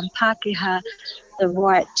Pākehā the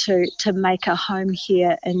right to make a home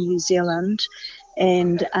here in New Zealand.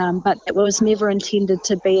 And but it was never intended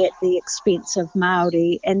to be at the expense of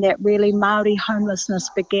Māori, and that really Māori homelessness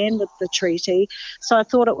began with the treaty. So I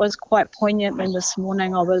thought it was quite poignant when this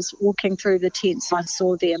morning I was walking through the tents. I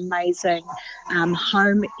saw the amazing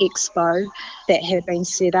home expo that had been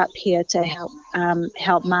set up here to help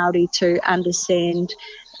Māori to understand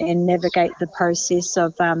and navigate the process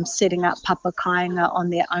of setting up papakainga on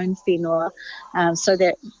their own whenua. So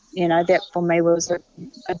that, that for me was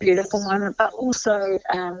a beautiful moment. But also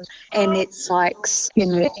Annette Sykes,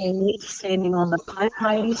 Annette standing on the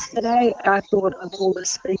pai yesterday. I thought of all the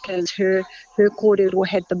speakers, her kōrero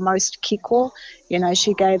had the most kiko.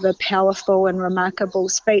 She gave a powerful and remarkable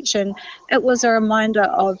speech, and it was a reminder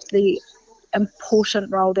of the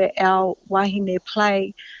important role that our wahine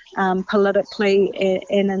play politically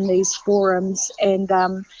and in these forums. And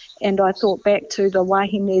I thought back to the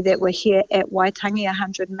wahine that were here at Waitangi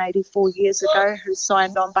 184 years ago who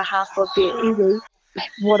signed on behalf of their iwi.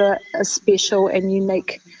 What a special and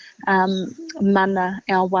unique mana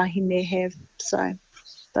our wahine have. So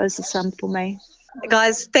those are some for me.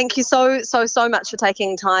 Guys, thank you so much for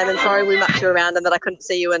taking time, and sorry we mucked you around and that I couldn't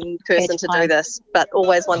see you in person to do this, but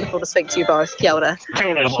always wonderful to speak to you both. Kia ora. Kia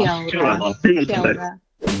ora. Kia ora.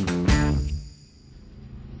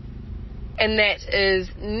 And that is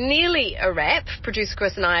nearly a wrap. Producer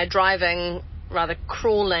Chris and I are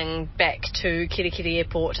crawling back to Kirikiri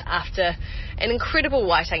Airport after an incredible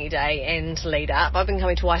Waitangi day and lead up. I've been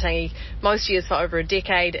coming to Waitangi most years for over a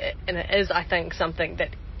decade, and it is, I think, something that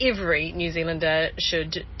every New Zealander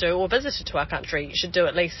should do, or visitor to our country should do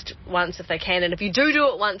at least once if they can. And if you do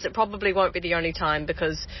it once, it probably won't be the only time,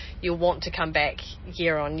 because you'll want to come back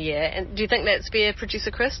year on year. And do you think that's fair,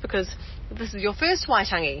 Producer Chris? Because this is your first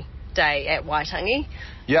Waitangi day at Waitangi.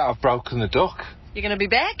 Yeah, I've broken the duck. You're going to be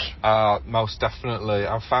back? Most definitely.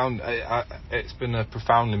 I've found it's been a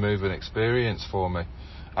profoundly moving experience for me.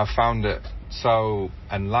 I've found it so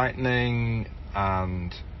enlightening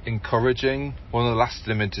and encouraging. One of the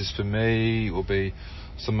lasting images for me will be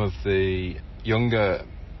some of the younger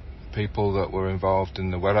people that were involved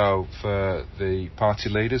in the wero for the party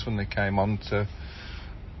leaders when they came on to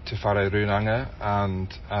Whare Runanga,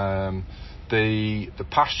 and the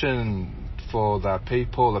passion for their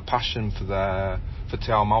people, the passion for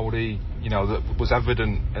Te Ao Māori, that was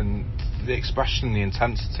evident in the expression, the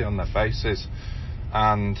intensity on their faces.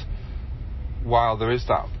 And while there is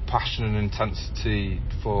that passion and intensity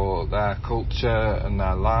for their culture and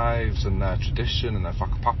their lives and their tradition and their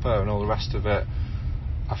whakapapa and all the rest of it,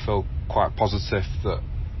 I feel quite positive that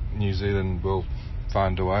New Zealand will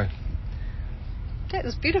find a way. That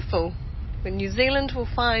was beautiful. When New Zealand will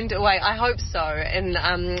find a way, I hope so. And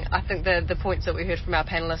I think the points that we heard from our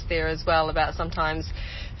panellists there as well about sometimes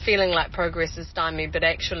feeling like progress is stymied, but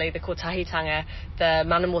actually the kotahitanga, the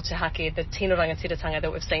mana motuhake, the tino rangatiratanga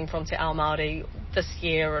that we've seen from Te Ao Māori this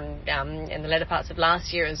year and in the latter parts of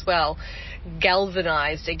last year as well,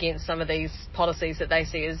 galvanised against some of these policies that they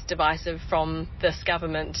see as divisive from this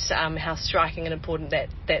government, how striking and important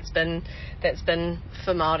that's been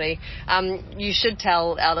for Māori. You should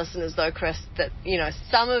tell our listeners though, Chris, that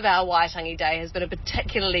some of our Waitangi Day has been a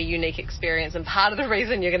particularly unique experience, and part of the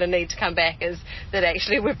reason you're going to need to come back is that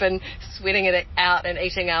actually we've been sweating it out and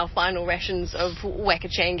eating our final rations of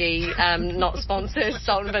wakachangi, not sponsored,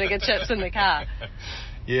 salt and vinegar chips in the car.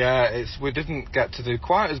 Yeah, we didn't get to do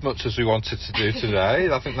quite as much as we wanted to do today.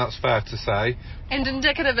 I think that's fair to say. And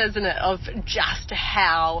indicative, isn't it, of just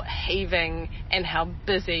how heaving and how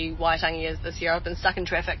busy Waitangi is this year. I've been stuck in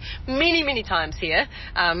traffic many, many times here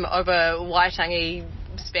over Waitangi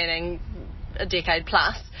spanning a decade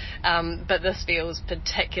plus, but this feels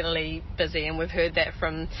particularly busy, and we've heard that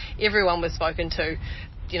from everyone we've spoken to.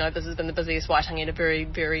 This has been the busiest Waitangi in a very,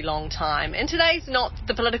 very long time. And today's not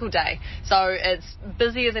the political day, so it's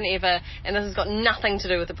busier than ever, and this has got nothing to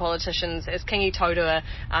do with the politicians. As Kingi Todua,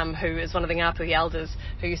 who is one of the Ngāpuhi elders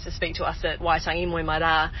who used to speak to us at Waitangi Moi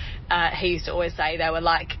Mara, he used to always say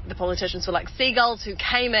the politicians were like seagulls who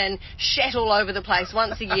came in, shat all over the place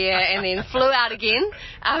once a year and then flew out again.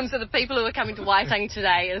 So the people who are coming to Waitangi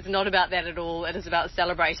today, it is not about that at all. It is about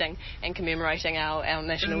celebrating and commemorating our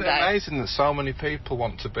national day. Isn't it amazing that so many people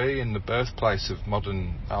want to be in the birthplace of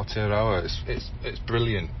modern Aotearoa? It's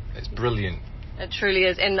brilliant. It's brilliant. It truly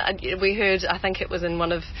is. And we heard, I think it was in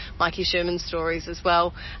one of Mikey Sherman's stories as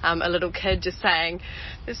well, a little kid just saying,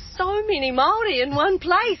 there's so many Māori in one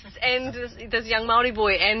place, and this young Māori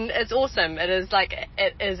boy, and it's awesome. It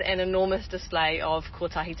is an enormous display of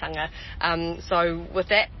kotahitanga. So with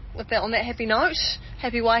that, on that happy note,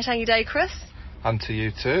 happy Waitangi Day, Chris. And to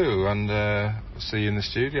you too, and see you in the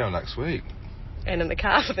studio next week. And in the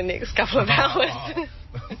car for the next couple of hours.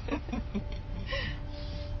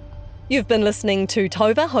 You've been listening to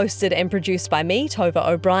Tova, hosted and produced by me, Tova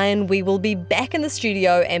O'Brien. We will be back in the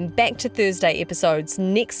studio and back to Thursday episodes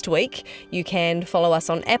next week. You can follow us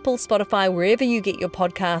on Apple, Spotify, wherever you get your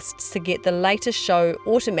podcasts to get the latest show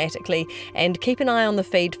automatically, and keep an eye on the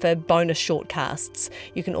feed for bonus shortcasts.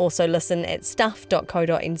 You can also listen at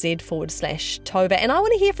stuff.co.nz/Tova. And I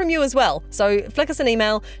want to hear from you as well. So flick us an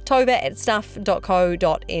email,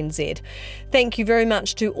 tova@stuff.co.nz. Thank you very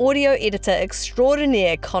much to audio editor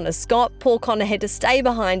extraordinaire Connor Scott. Poor Connor had to stay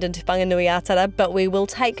behind in Te Whanganuiatara, but we will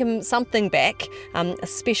take him something back, a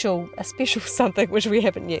special something which we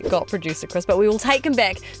haven't yet got, Producer Chris, but we will take him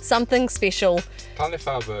back, something special.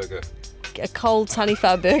 Taniwha burger. A cold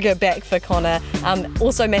Taniwha burger back for Connor.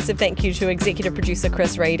 Also massive thank you to executive producer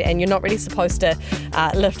Chris Reed, and you're not really supposed to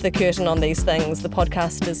lift the curtain on these things. The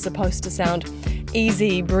podcast is supposed to sound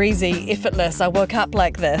easy, breezy, effortless. I woke up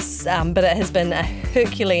like this, but it has been a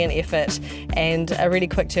Herculean effort and a really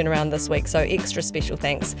quick turnaround this week, so extra special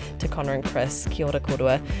thanks to Connor and Chris. Kia ora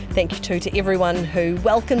korua. Thank you too to everyone who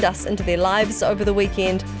welcomed us into their lives over the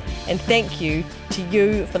weekend, and thank you to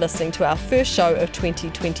you for listening to our first show of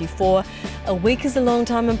 2024. A week is a long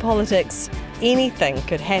time in politics. Anything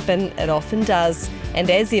could happen, it often does, and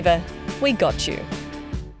as ever, we got you.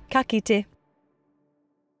 Ka kite.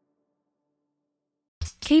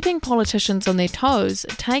 Keeping politicians on their toes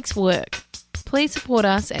takes work. Please support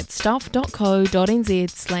us at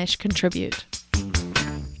stuff.co.nz/contribute.